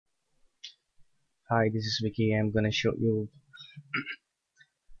Hi, this is Vicky. I'm gonna show you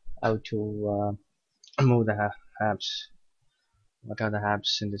how to move the apps. What are the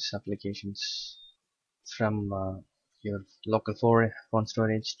apps in this applications from your local phone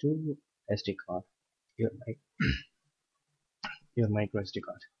storage to SD card, your your micro SD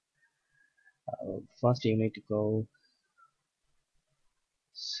card. First, you need to go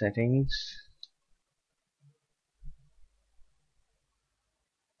settings.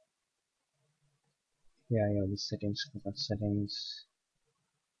 Yeah, yeah, the settings. Click on settings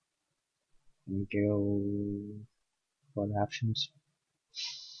and go for the options.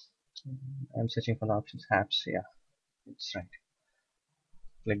 I'm searching for the options. Apps. Yeah, it's right.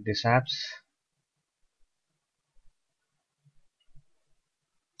 Click this apps.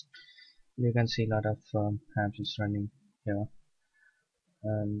 You can see a lot of apps running here,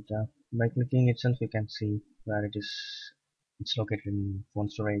 and by clicking itself you can see where it's located in phone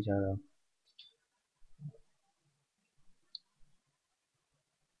storage or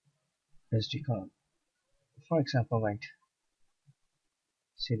SD card. For example, right,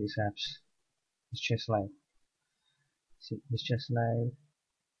 see these apps. It's just live. See, it's just live.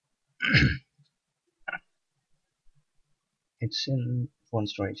 It's in phone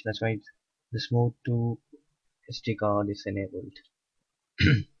storage. That's why this move to SD card is enabled.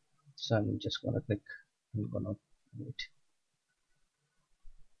 So I'm just gonna click. I'm gonna wait.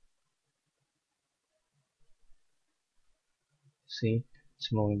 See, it's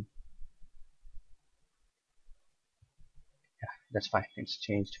moving. That's fine. It's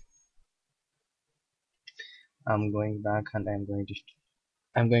changed. I'm going back and I'm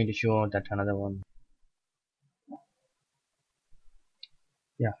going to show that another one.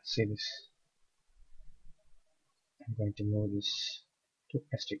 Yeah, see this. I'm going to move this to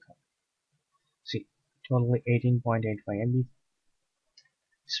SD card. See, totally 18.85 MB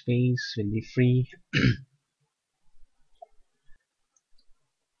space will be free.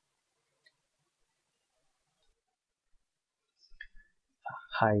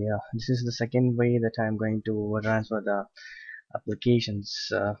 Hi, this is the second way that I'm going to transfer the applications.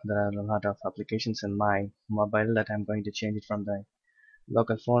 There are a lot of applications in my mobile that I'm going to change it from the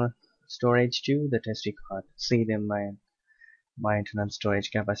local phone storage to the SD card. See them my internal storage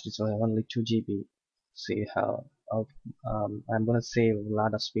capacity so only 2 GB. See how I'm gonna save a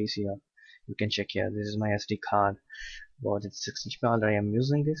lot of space here. You can check here. This is my SD card. But it's 16 GB already. I'm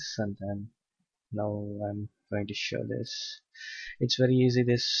using this, and then now I'm going to show this. It's very easy.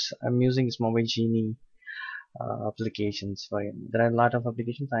 This I'm using this Mobile Genie applications for it. There are a lot of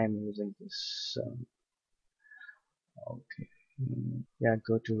applications I'm using this. Okay. Yeah,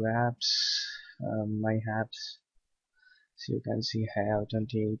 go to apps, my apps. So you can see I have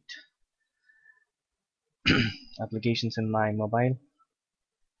 28 applications in my mobile.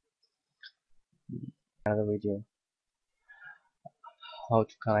 Another video, how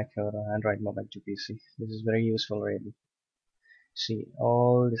to connect your Android mobile to PC. This is very useful really. See,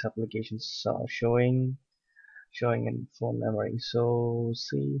 all these applications are showing in phone memory. So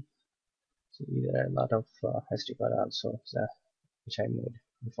see there are a lot of SD card also, which I moved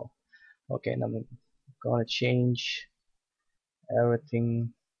before. Okay, now I'm gonna change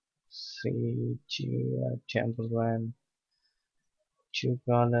everything. See to Temple Run,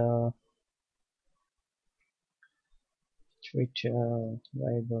 Truecaller, Twitter,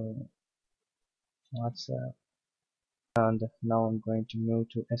 Viber, WhatsApp, and now I'm going to move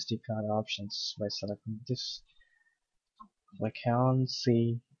to SD card options by selecting this. I can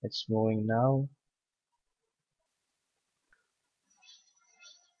see it's moving now.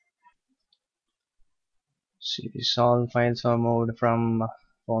 See, these all files are moved from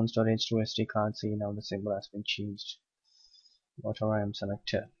phone storage to SD card. See, now the symbol has been changed. Whatever I am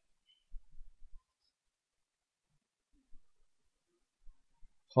selected.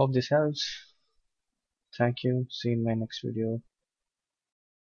 Hope this helps. Thank you. See you in my next video.